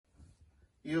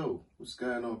Yo, what's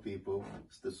going on, people?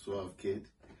 It's the Suave Kid.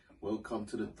 Welcome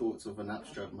to the Thoughts of an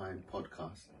Abstract Mind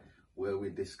podcast, where we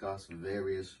discuss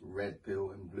various red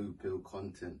pill and blue pill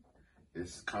content.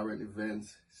 It's current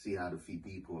events, see how the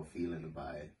people are feeling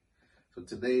about it. So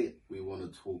today we want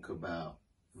to talk about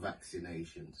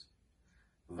vaccinations.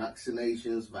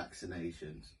 Vaccinations.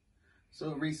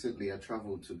 So recently I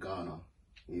traveled to Ghana,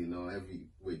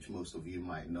 which most of you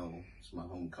might know. It's my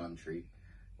home country.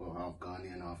 Well, half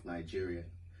Ghanaian, half Nigerian.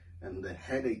 And the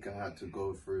headache I had to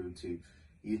go through to,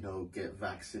 get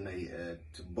vaccinated,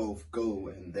 to both go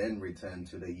and then return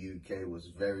to the UK was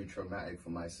very traumatic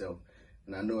for myself.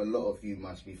 And I know a lot of you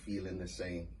must be feeling the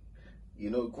same.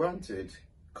 Granted,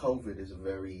 COVID is a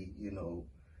very,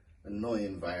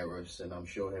 annoying virus, and I'm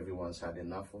sure everyone's had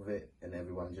enough of it and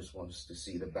everyone just wants to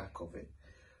see the back of it.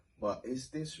 But is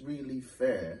this really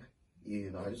fair?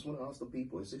 I just want to ask the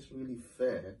people, is this really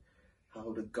fair?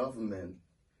 How the government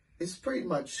is pretty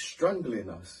much strangling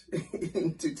us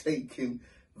into taking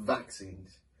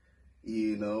vaccines.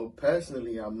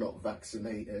 Personally, I'm not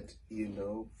vaccinated,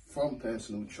 from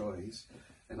personal choice.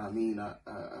 And I mean,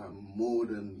 I'm more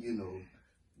than,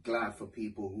 glad for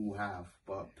people who have.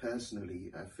 But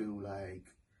personally, I feel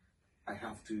like I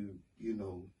have to,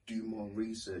 do more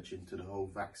research into the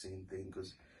whole vaccine thing.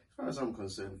 Because as far as I'm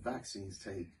concerned, vaccines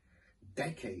take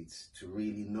decades to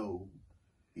really know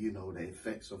the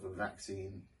effects of a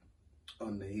vaccine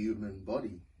on the human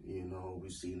body.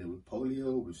 We've seen it with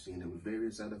polio, we've seen it with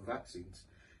various other vaccines,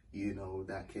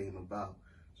 that came about.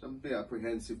 So I'm a bit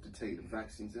apprehensive to take the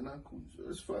vaccines. And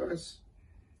as far as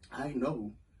I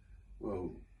know,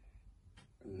 well,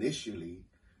 initially,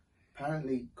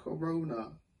 apparently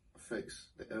Corona affects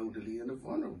the elderly and the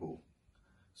vulnerable.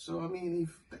 So, I mean,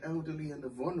 if the elderly and the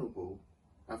vulnerable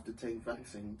have to take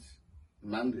vaccines,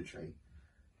 mandatory,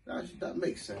 that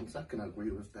makes sense. I can agree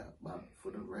with that. But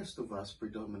for the rest of us,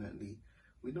 predominantly,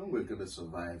 we know we're going to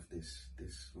survive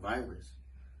this virus.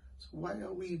 So why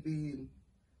are we being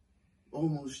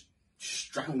almost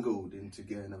strangled into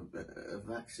getting a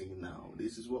vaccine now?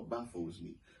 This is what baffles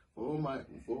me. For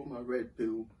all my red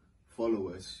pill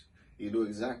followers, you know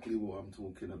exactly what I'm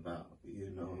talking about.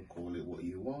 Call it what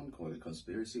you want, call it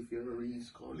conspiracy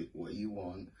theories, call it what you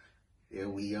want. Here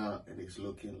we are, and it's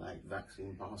looking like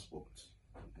vaccine passports.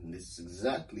 And this is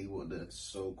exactly what the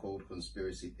so-called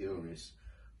conspiracy theorists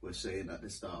were saying at the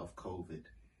start of COVID.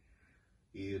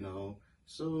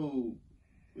 So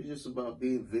it's just about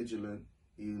being vigilant,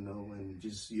 and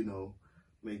just,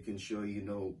 making sure you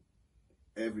know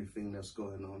everything that's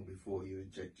going on before you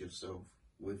inject yourself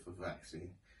with a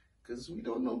vaccine. Because we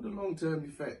don't know the long-term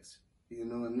effects,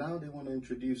 and now they want to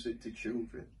introduce it to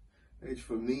children, which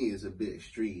for me is a bit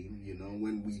extreme,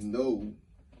 when we know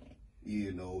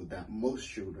that most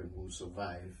children will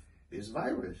survive this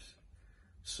virus.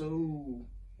 So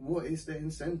what is the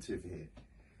incentive here?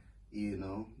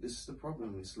 This is the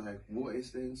problem. It's like, what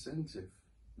is the incentive?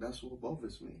 That's what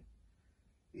bothers me.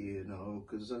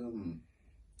 Because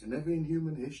never in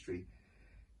human history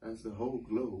has the whole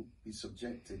globe be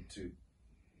subjected to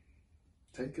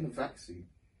taking a vaccine.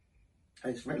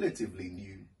 It's relatively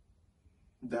new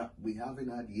that we haven't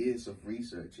had years of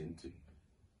research into.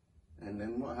 And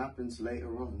then what happens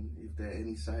later on, if there are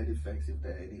any side effects, if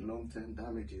there are any long-term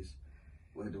damages,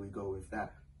 where do we go with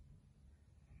that?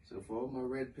 So for all my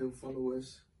red pill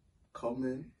followers,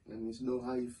 comment, let me know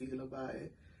how you feel about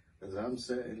it, because I'm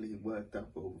certainly worked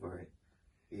up over it,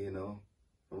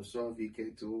 From Suave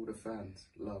UK to all the fans,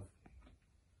 love.